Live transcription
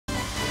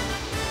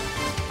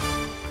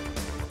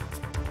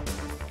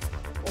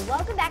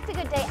Welcome back to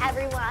Good Day,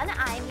 everyone.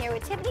 I'm here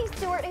with Tiffany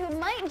Stewart, who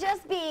might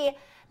just be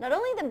not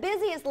only the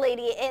busiest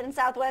lady in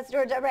Southwest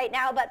Georgia right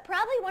now, but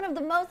probably one of the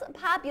most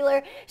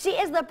popular. She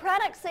is the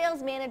product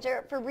sales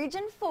manager for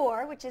Region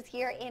 4, which is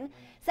here in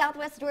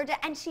Southwest Georgia,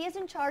 and she is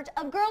in charge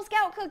of Girl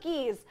Scout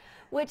cookies,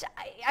 which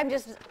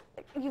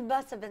you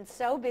must have been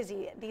so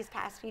busy these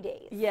past few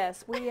days.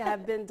 Yes, we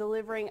have been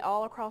delivering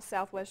all across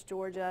Southwest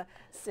Georgia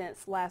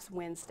since last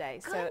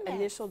Wednesday. So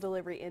initial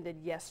delivery ended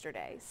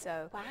yesterday.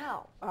 So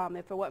wow.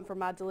 If it wasn't for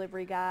my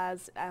delivery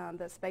guys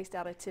that's based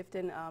out of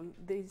Tifton,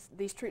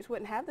 these troops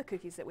wouldn't have the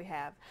cookies that we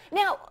have.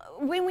 Now,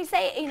 when we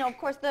say, of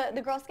course,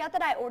 the Girl Scout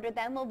that I ordered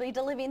them will be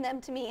delivering them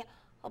to me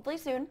hopefully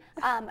soon.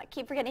 I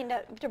keep forgetting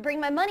to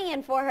bring my money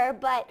in for her,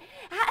 but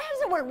how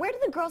does it work? Where do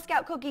the Girl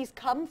Scout cookies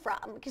come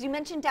from? Because you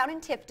mentioned down in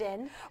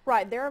Tifton.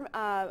 Right, there,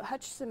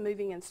 Hutchinson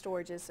Moving and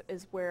Storage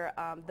is where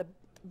the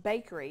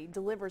bakery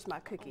delivers my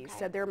cookies. Okay.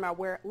 So they're my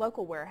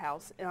local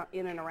warehouse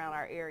in and around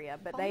our area.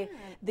 But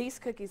these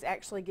cookies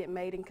actually get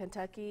made in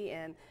Kentucky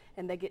and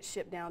they get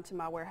shipped down to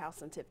my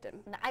warehouse in Tifton.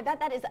 I bet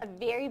that is a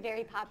very,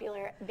 very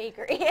popular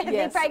bakery. Yes,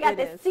 they probably got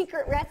this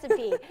secret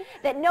recipe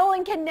that no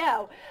one can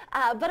know.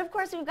 But of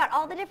course, we've got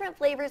all the different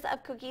flavors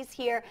of cookies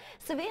here.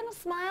 Savannah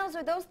Smiles,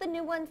 are those the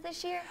new ones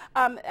this year?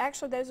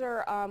 Actually,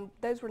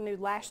 those were new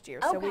last year.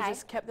 So we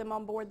just kept them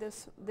on board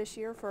this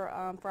year for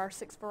our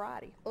 6th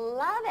variety.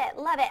 Love it,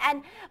 love it.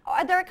 And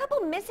are there a couple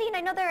missing?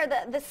 I know there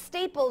are the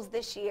staples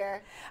this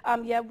year.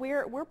 Yeah,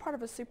 we're part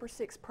of a Super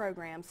 6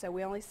 program, so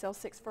we only sell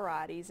 6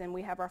 varieties, and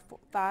we have our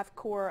 5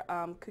 core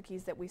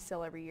cookies that we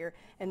sell every year,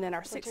 and then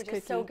our 6th cookie. Which are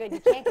just so good you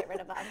can't get rid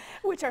of them.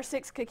 Which our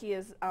 6th cookie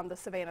is the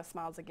Savannah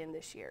Smiles again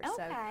this year.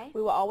 Okay. So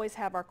we will always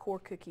have our core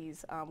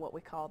cookies, what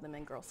we call them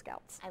in Girl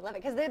Scouts. I love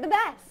it because they're the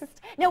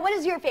best. Now, what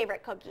is your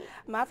favorite cookie?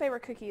 My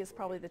favorite cookie is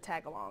probably the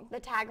Tagalong. The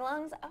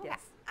Tagalongs? Oh, yes.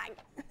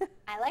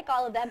 I like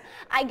all of them.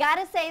 I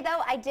gotta say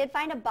though, I did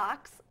find a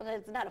box. Well,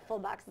 it's not a full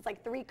box. It's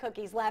like 3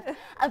 cookies left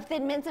of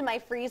Thin Mints in my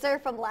freezer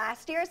from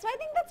last year. So I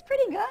think that's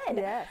pretty good.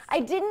 Yes. I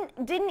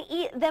didn't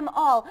eat them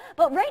all.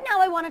 But right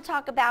now I want to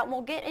talk about, and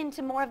we'll get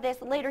into more of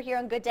this later here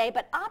on Good Day,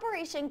 but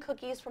Operation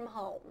Cookies from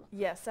Home.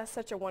 Yes, that's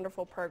such a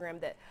wonderful program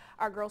that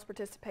our girls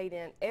participate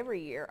in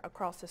every year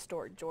across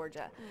historic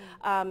Georgia.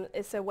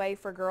 It's a way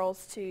for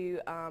girls to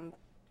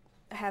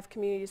have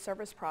community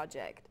service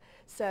project.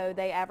 So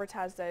they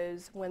advertise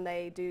those when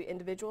they do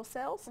individual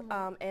sales,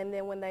 and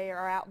then when they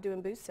are out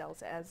doing booth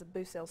sales, as the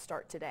booth sales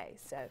start today.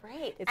 So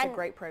it's a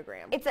great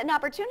program. It's an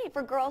opportunity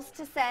for girls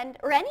to send,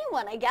 or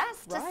anyone, I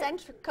guess, to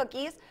send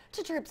cookies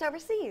to troops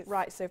overseas.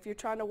 Right. So if you're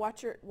trying to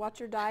watch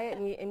your diet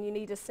and you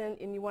need to send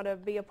and you want to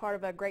be a part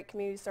of a great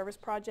community service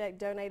project,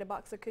 donate a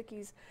box of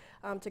cookies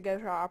to go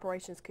to our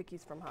Operations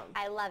Cookies from Home.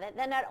 I love it.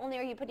 Then not only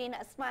are you putting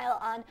a smile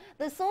on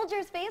the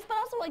soldier's face, but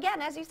also,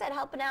 again, as you said,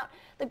 helping out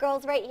the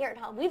girls right here at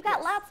home. We've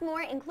got lots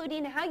more,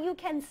 including how you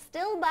can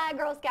still buy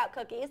Girl Scout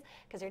cookies,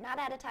 because you're not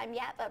out of time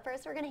yet. But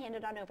first, we're going to hand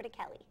it on over to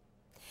Kelly.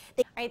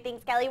 All right,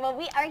 thanks, Kelly. Well,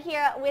 we are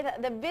here with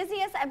the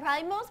busiest and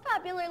probably most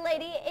popular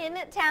lady in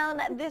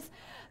town this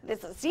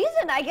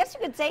season, I guess you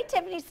could say.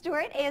 Tiffany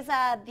Stewart is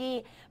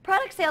the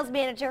product sales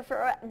manager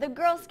for the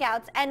Girl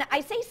Scouts. And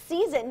I say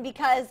season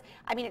because,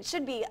 I mean, it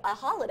should be a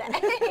holiday.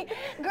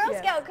 Girl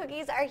Scout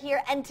cookies are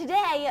here, and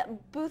today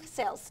booth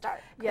sales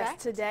start, correct?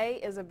 Yes, today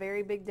is a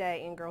very big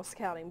day in Girl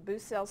Scouting.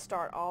 Booth sales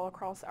start all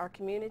across our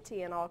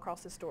community and all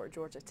across historic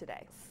Georgia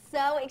today.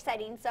 So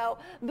exciting. So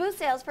booth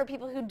sales, for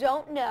people who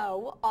don't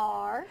know,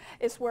 are?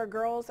 It's where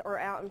girls are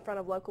out in front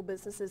of local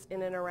businesses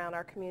in and around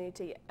our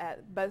community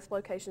at both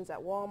locations at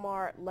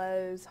Walmart,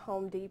 Lowe's,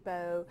 Home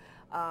Depot,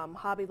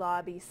 Hobby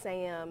Lobby,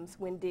 Sam's,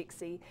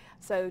 Winn-Dixie.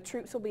 So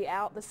troops will be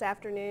out this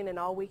afternoon and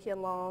all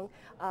weekend long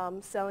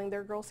selling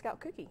their Girl Scout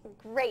cookie.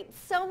 Great.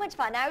 So much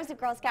fun. I was a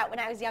Girl Scout when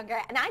I was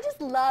younger, and I just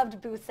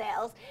loved booth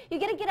sales. You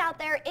get to get out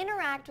there,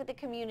 interact with the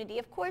community,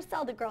 of course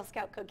sell the Girl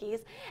Scout cookies,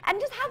 and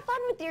just have fun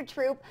with your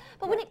troop.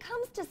 But when it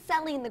comes to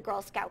selling the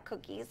Girl Scout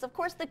cookies, of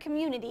course the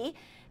community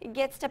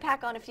gets to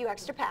pack on a few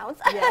extra pounds.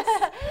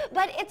 Yes.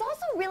 But it's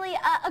also really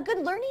a good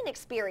learning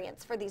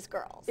experience for these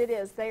girls. It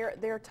is.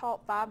 They're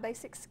taught 5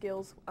 basic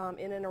skills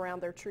in and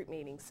around their troop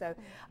meetings. So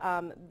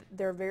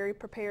they're very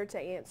prepared to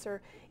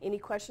answer any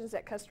questions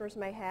that customers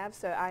may have.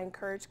 So I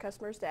encourage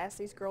customers to ask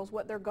these girls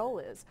what their goal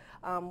is,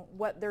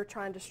 what they're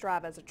trying to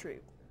strive as a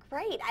troop.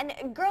 Great.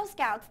 And Girl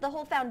Scouts, the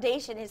whole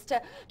foundation is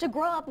to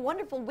grow up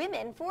wonderful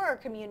women for our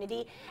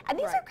community. And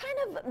these are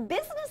kind of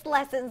business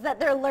lessons that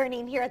they're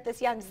learning here at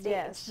this young stage.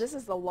 Yes, this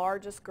is the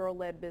largest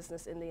girl-led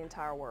business in the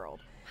entire world.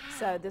 Wow.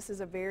 So this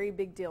is a very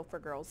big deal for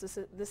girls.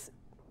 This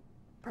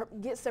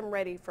gets them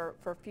ready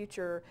for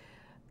future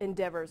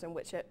endeavors in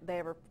which they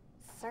ever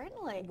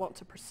Certainly. want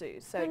to pursue.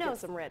 So Who it knows?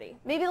 gets them ready.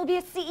 Maybe it'll be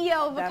a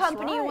CEO of a That's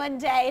company right. one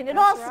day, and it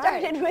That's all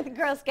right. started with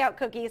Girl Scout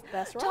cookies.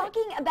 That's right.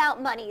 Talking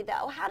about money,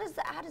 though, how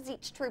does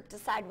each troop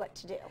decide what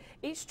to do?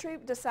 Each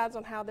troop decides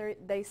on how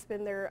they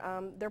spend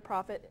their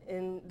profit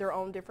in their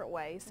own different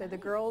ways. So the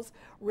girls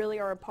really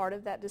are a part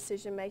of that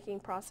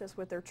decision-making process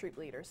with their troop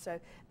leaders. So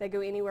they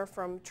go anywhere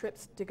from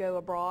trips to go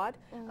abroad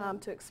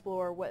to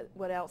explore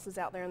what else is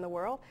out there in the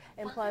world,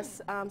 and plus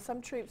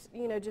some troops,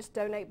 just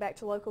donate back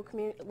to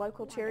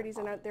local charities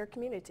in their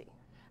community.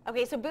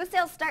 Okay, so booth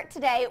sales start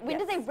today. When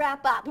do Yes. they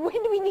wrap up?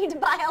 When do we need to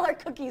buy all our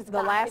cookies The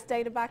by? last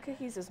day to buy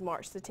cookies is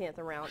March the 10th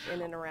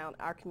in and around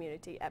our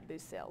community at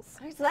booth sales.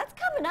 All right, so that's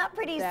coming up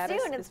pretty That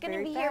is- soon. It's it's going to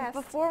very be here fast.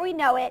 before we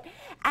know it.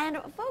 And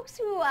folks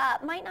who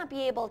might not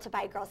be able to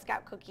buy Girl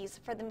Scout cookies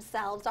for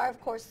themselves are, of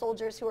course,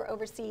 soldiers who are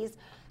overseas.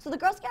 So the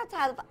Girl Scouts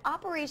have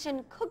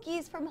Operation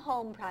Cookies from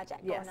Home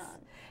project Yes. going on.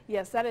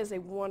 Yes, that is a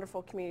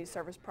wonderful community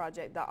service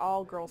project that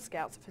all Girl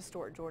Scouts of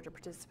Historic Georgia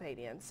participate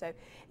in. So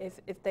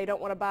if they don't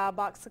want to buy a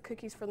box of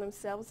cookies for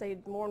themselves, they're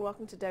more than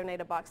welcome to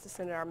donate a box to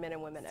send to our men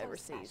and women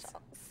overseas.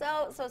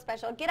 Special. So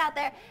special. Get out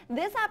there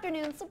this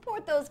afternoon,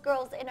 support those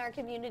girls in our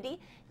community.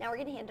 Now we're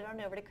going to hand it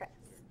on over to Chris.